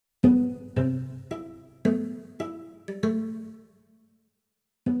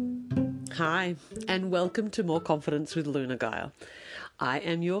Hi, and welcome to More Confidence with Luna Gaia. I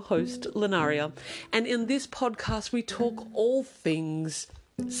am your host, Lunaria, and in this podcast we talk all things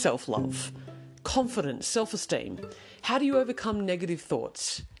self-love, confidence, self-esteem. How do you overcome negative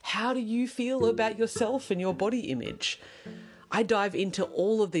thoughts? How do you feel about yourself and your body image? I dive into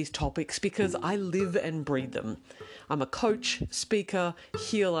all of these topics because I live and breathe them. I'm a coach, speaker,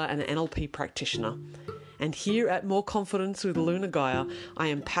 healer, and NLP practitioner. And here at More Confidence with Luna Gaia, I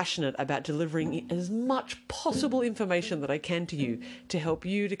am passionate about delivering as much possible information that I can to you to help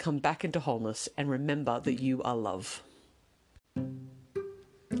you to come back into wholeness and remember that you are love.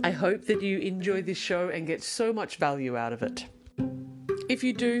 I hope that you enjoy this show and get so much value out of it. If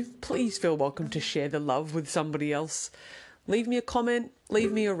you do, please feel welcome to share the love with somebody else. Leave me a comment,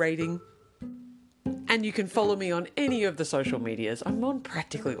 leave me a rating, and you can follow me on any of the social medias. I'm on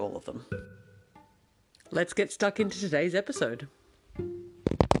practically all of them. Let's get stuck into today's episode.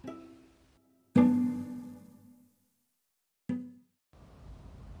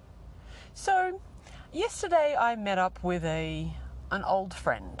 So, yesterday I met up with an old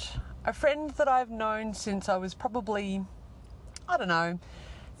friend. A friend that I've known since I was probably,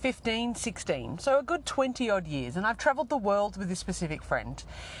 15, 16. So a good 20 odd years. And I've travelled the world with this specific friend.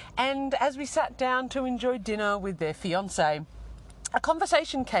 And as we sat down to enjoy dinner with their fiancé, a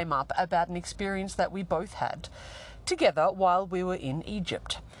conversation came up about an experience that we both had together while we were in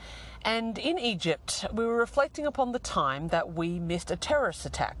Egypt. And in Egypt, we were reflecting upon the time that we missed a terrorist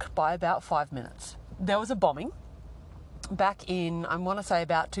attack by about 5 minutes. There was a bombing back in, I want to say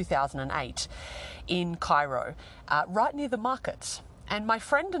about 2008 in Cairo, right near the markets. And my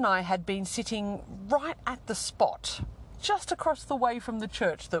friend and I had been sitting right at the spot, just across the way from the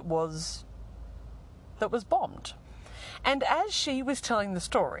church that was bombed. And as she was telling the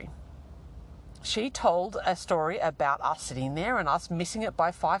story, she told a story about us sitting there and us missing it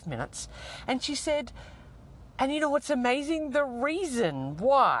by 5 minutes. And she said, and you know what's amazing? The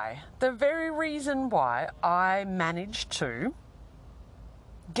very reason why I managed to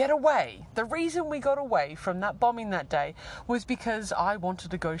get away, the reason we got away from that bombing that day was because I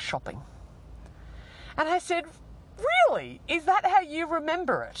wanted to go shopping. And I said, really? Is that how you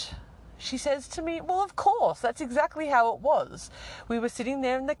remember it? She says to me, well, of course, that's exactly how it was. We were sitting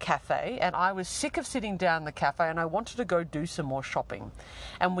there in the cafe and I was sick of sitting down in the cafe and I wanted to go do some more shopping.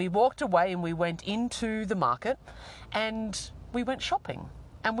 And we walked away and we went into the market and we went shopping.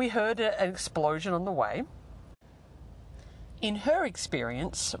 And we heard an explosion on the way. In her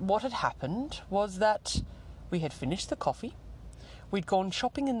experience, what had happened was that we had finished the coffee. We'd gone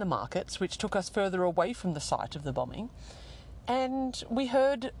shopping in the markets, which took us further away from the site of the bombing. And we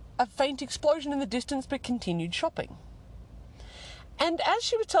heard a faint explosion in the distance, but continued shopping. And as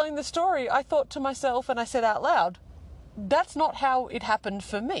she was telling the story, I thought to myself, and I said out loud, that's not how it happened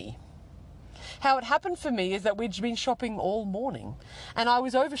for me. How it happened for me is that we'd been shopping all morning, and I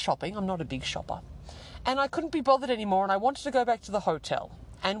was over shopping. I'm not a big shopper. And I couldn't be bothered anymore, and I wanted to go back to the hotel.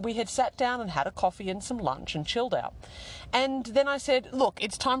 And we had sat down and had a coffee and some lunch and chilled out. And then I said, look,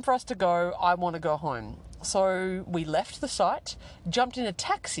 it's time for us to go. I want to go home. So we left the site, jumped in a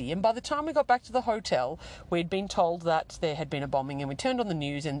taxi, and by the time we got back to the hotel, we'd been told that there had been a bombing, and we turned on the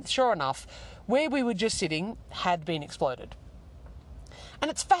news, and sure enough, where we were just sitting had been exploded.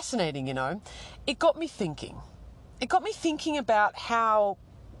 And it's fascinating, you know. It got me thinking. It got me thinking about how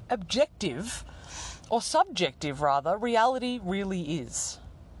objective, or subjective rather, reality really is.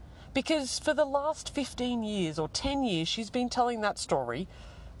 Because for the last 15 years or 10 years, she's been telling that story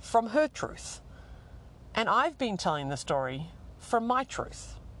from her truth. And I've been telling the story from my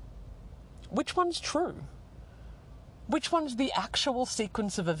truth. Which one's true? Which one's the actual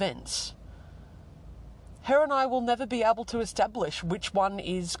sequence of events? Her and I will never be able to establish which one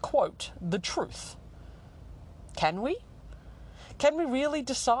is, quote, the truth. Can we? Can we really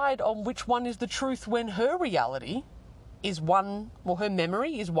decide on which one is the truth when her reality is one, or her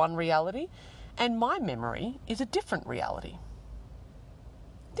memory is one reality, and my memory is a different reality?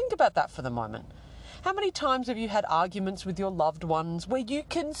 Think about that for the moment. How many times have you had arguments with your loved ones where you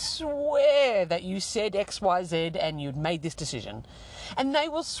can swear that you said X, Y, Z and you'd made this decision, and they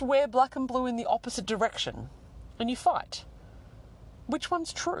will swear black and blue in the opposite direction, and you fight? Which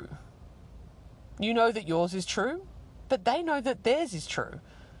one's true? You know that yours is true, but they know that theirs is true.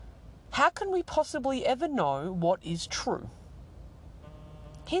 How can we possibly ever know what is true?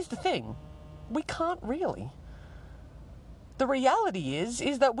 Here's the thing, we can't really. The reality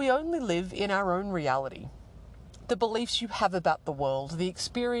is that we only live in our own reality. The beliefs you have about the world, the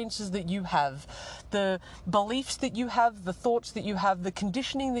experiences that you have, the beliefs that you have, the thoughts that you have, the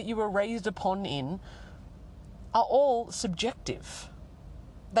conditioning that you were raised upon in, are all subjective.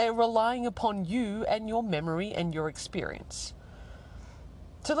 They are relying upon you and your memory and your experience.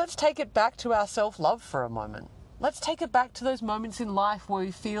 So let's take it back to our self-love for a moment. Let's take it back to those moments in life where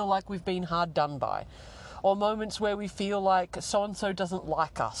we feel like we've been hard done by, or moments where we feel like so-and-so doesn't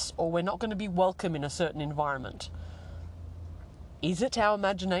like us, or we're not going to be welcome in a certain environment. Is it our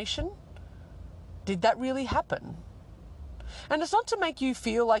imagination? Did that really happen? And it's not to make you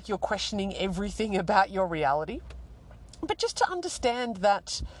feel like you're questioning everything about your reality, but just to understand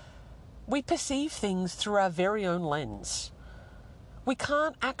that we perceive things through our very own lens. We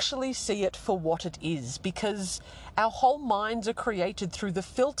can't actually see it for what it is because our whole minds are created through the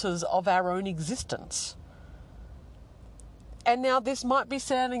filters of our own existence. And now this might be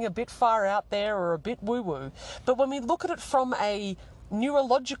sounding a bit far out there or a bit woo-woo, but when we look at it from a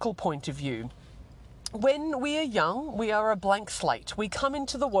neurological point of view, when we are young, we are a blank slate. We come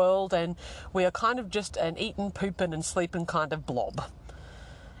into the world and we are kind of just an eating, pooping and sleeping kind of blob.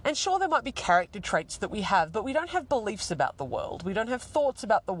 And sure, there might be character traits that we have, but we don't have beliefs about the world. We don't have thoughts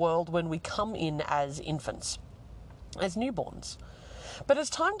about the world when we come in as infants, as newborns. But as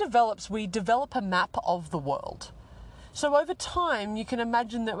time develops, we develop a map of the world. So over time, you can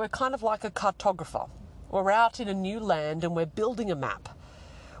imagine that we're kind of like a cartographer. We're out in a new land and we're building a map.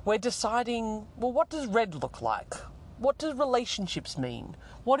 We're deciding, well, what does red look like? What do relationships mean?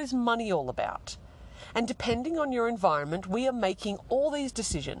 What is money all about? And depending on your environment, we are making all these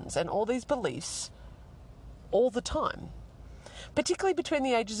decisions and all these beliefs all the time, particularly between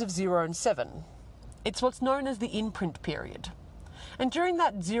the ages of 0 and 7. It's what's known as the imprint period. And during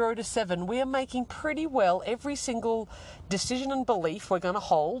that 0 to 7, we are making pretty well every single decision and belief we're going to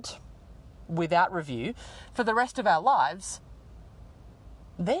hold without review for the rest of our lives.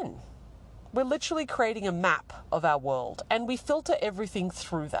 Then we're literally creating a map of our world and we filter everything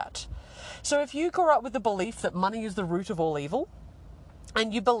through that. So if you grew up with the belief that money is the root of all evil,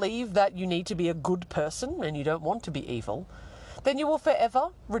 and you believe that you need to be a good person and you don't want to be evil, then you will forever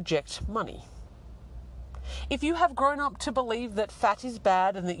reject money. If you have grown up to believe that fat is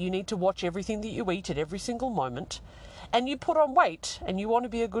bad and that you need to watch everything that you eat at every single moment, and you put on weight and you want to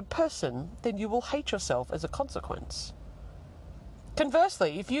be a good person, then you will hate yourself as a consequence.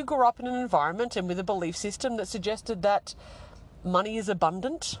 Conversely, if you grew up in an environment and with a belief system that suggested that money is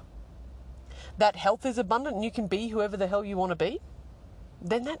abundant, that health is abundant and you can be whoever the hell you want to be,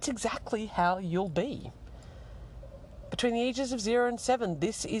 then that's exactly how you'll be. Between the ages of 0 and 7,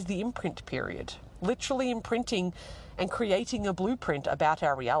 this is the imprint period, literally imprinting and creating a blueprint about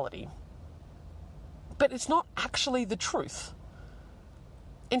our reality. But it's not actually the truth.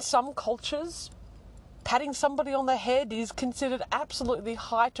 In some cultures, patting somebody on the head is considered absolutely the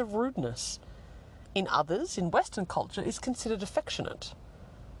height of rudeness. In others, in Western culture, is considered affectionate.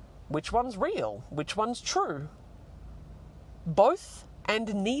 Which one's real? Which one's true? Both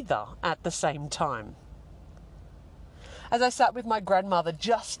and neither at the same time. As I sat with my grandmother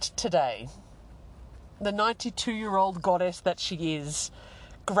just today, the 92-year-old goddess that she is,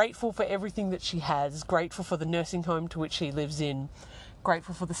 grateful for everything that she has, grateful for the nursing home to which she lives in,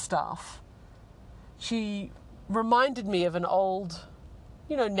 grateful for the staff, she reminded me of an old,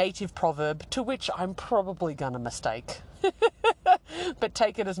 native proverb to which I'm probably going to mistake. But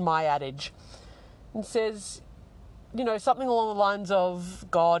take it as my adage. And says, something along the lines of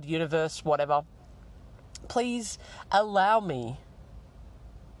God, universe, whatever. Please allow me.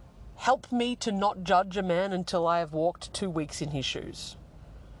 Help me to not judge a man until I have walked 2 weeks in his shoes.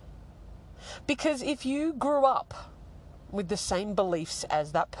 Because if you grew up with the same beliefs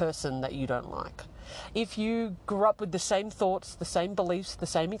as that person that you don't like, if you grew up with the same thoughts, the same beliefs, the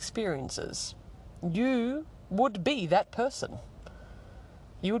same experiences, you would be that person.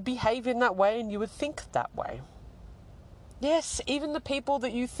 You would behave in that way and you would think that way. Yes, even the people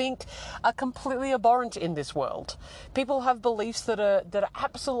that you think are completely abhorrent in this world. People have beliefs that are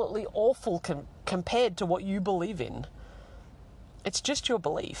absolutely awful compared to what you believe in. It's just your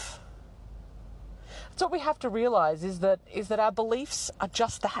belief. So what we have to realize is that our beliefs are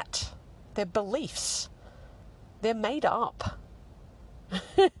just that. They're beliefs. They're made up.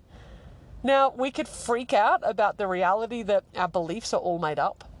 Now, we could freak out about the reality that our beliefs are all made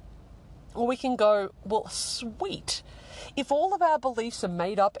up. Or we can go, well, sweet. If all of our beliefs are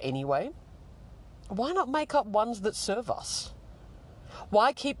made up anyway, why not make up ones that serve us?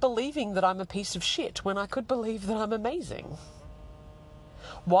 Why keep believing that I'm a piece of shit when I could believe that I'm amazing?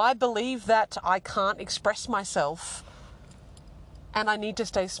 Why believe that I can't express myself and I need to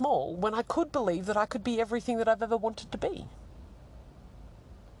stay small when I could believe that I could be everything that I've ever wanted to be?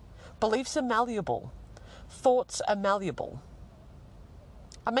 Beliefs are malleable. Thoughts are malleable.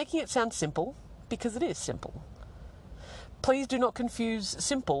 I'm making it sound simple because it is simple. Please do not confuse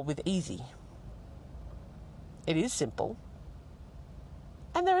simple with easy. It is simple.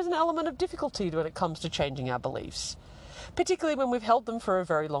 And there is an element of difficulty when it comes to changing our beliefs, particularly when we've held them for a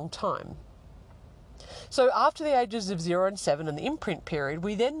very long time. So after the ages of 0 and 7 and the imprint period,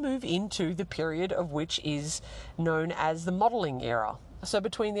 we then move into the period of which is known as the modelling era. So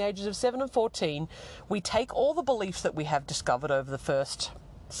between the ages of 7 and 14, we take all the beliefs that we have discovered over the first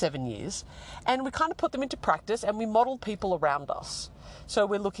 7 years and we kind of put them into practice, and we model people around us. So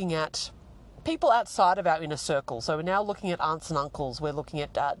we're looking at people outside of our inner circle. So we're now looking at aunts and uncles, we're looking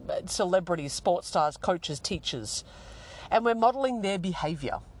at celebrities, sports stars, coaches, teachers, and we're modelling their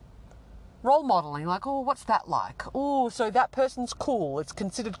behaviour. Role modelling, like, oh, what's that like? Oh, so that person's cool. It's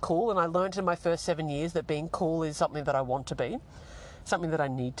considered cool, and I learned in my first 7 years that being cool is something that I want to be, something that I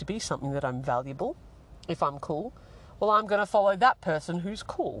need to be, something that I'm valuable. If I'm cool, well, I'm going to follow that person who's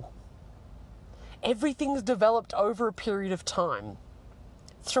cool. Everything's developed over a period of time.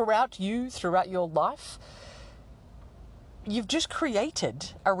 Throughout your life, you've just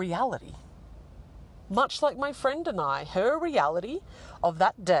created a reality. Much like my friend and I, her reality of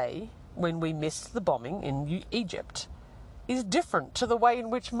that day when we missed the bombing in Egypt is different to the way in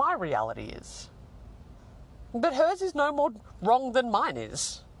which my reality is. But hers is no more wrong than mine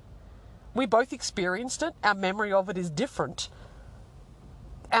is. We both experienced it. Our memory of it is different.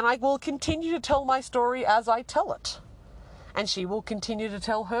 And I will continue to tell my story as I tell it. And she will continue to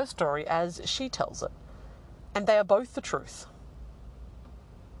tell her story as she tells it. And they are both the truth.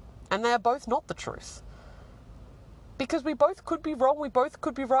 And they are both not the truth. Because we both could be wrong, we both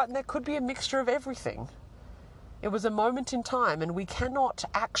could be right, and there could be a mixture of everything. It was a moment in time, and we cannot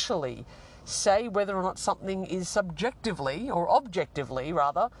actually say whether or not something is subjectively, or objectively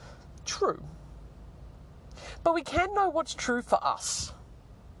rather, true. But we can know what's true for us.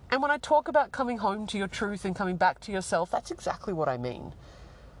 And when I talk about coming home to your truth and coming back to yourself, that's exactly what I mean.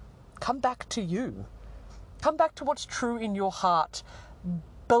 Come back to you. Come back to what's true in your heart,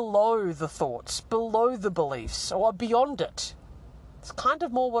 below the thoughts, below the beliefs, or beyond it. It's kind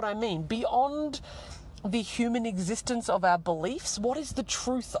of more what I mean. Beyond the human existence of our beliefs, what is the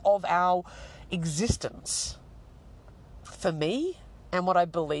truth of our existence? For me, and what I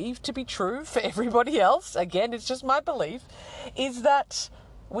believe to be true for everybody else, again, it's just my belief, is that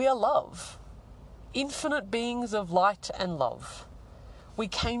we are love. Infinite beings of light and love. We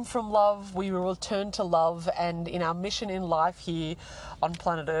came from love, we will return to love, and in our mission in life here on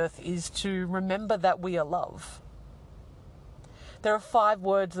planet Earth is to remember that we are love. There are 5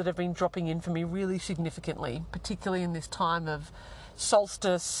 words that have been dropping in for me really significantly, particularly in this time of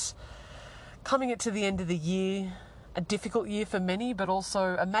solstice, coming it to the end of the year, a difficult year for many, but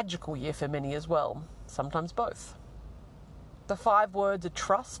also a magical year for many as well, sometimes both. The 5 words are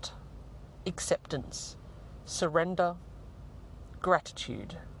trust, acceptance, surrender,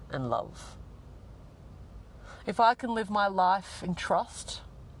 gratitude, and love. If I can live my life in trust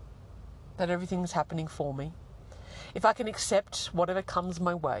that everything's happening for me, if I can accept whatever comes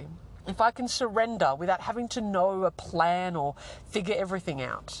my way, if I can surrender without having to know a plan or figure everything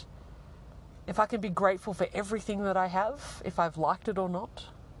out, if I can be grateful for everything that I have, if I've liked it or not,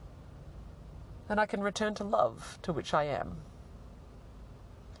 then I can return to love, to which I am.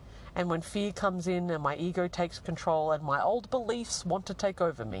 And when fear comes in and my ego takes control and my old beliefs want to take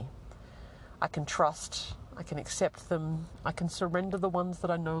over me, I can trust, I can accept them, I can surrender the ones that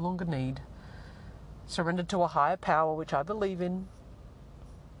I no longer need, surrender to a higher power which I believe in,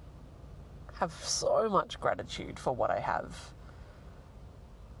 have so much gratitude for what I have,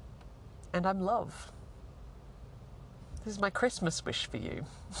 and I'm love. This is my Christmas wish for you.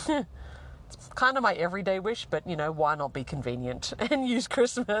 It's kind of my everyday wish, but, why not be convenient and use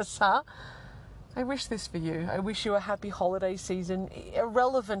Christmas, huh? I wish this for you. I wish you a happy holiday season,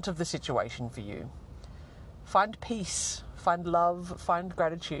 irrelevant of the situation for you. Find peace, find love, find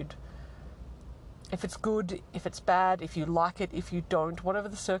gratitude. If it's good, if it's bad, if you like it, if you don't, whatever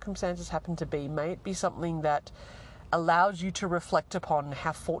the circumstances happen to be, may it be something that allows you to reflect upon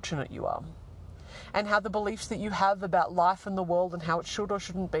how fortunate you are. And how the beliefs that you have about life and the world and how it should or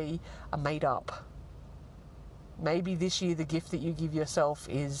shouldn't be are made up. Maybe this year the gift that you give yourself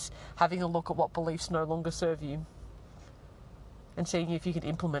is having a look at what beliefs no longer serve you and seeing if you can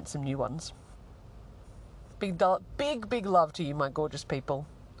implement some new ones. Big love to you, my gorgeous people.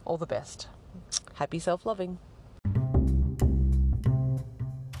 All the best. Happy self-loving.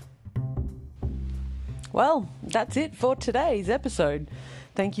 Well, that's it for today's episode.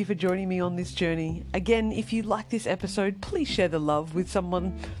 Thank you for joining me on this journey. Again, if you like this episode, please share the love with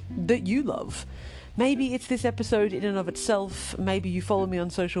someone that you love. Maybe it's this episode in and of itself, maybe you follow me on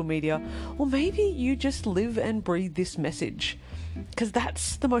social media, or maybe you just live and breathe this message, because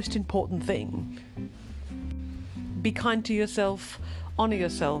that's the most important thing. Be kind to yourself, honour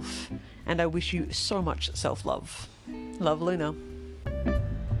yourself, and I wish you so much self-love. Love, Luna.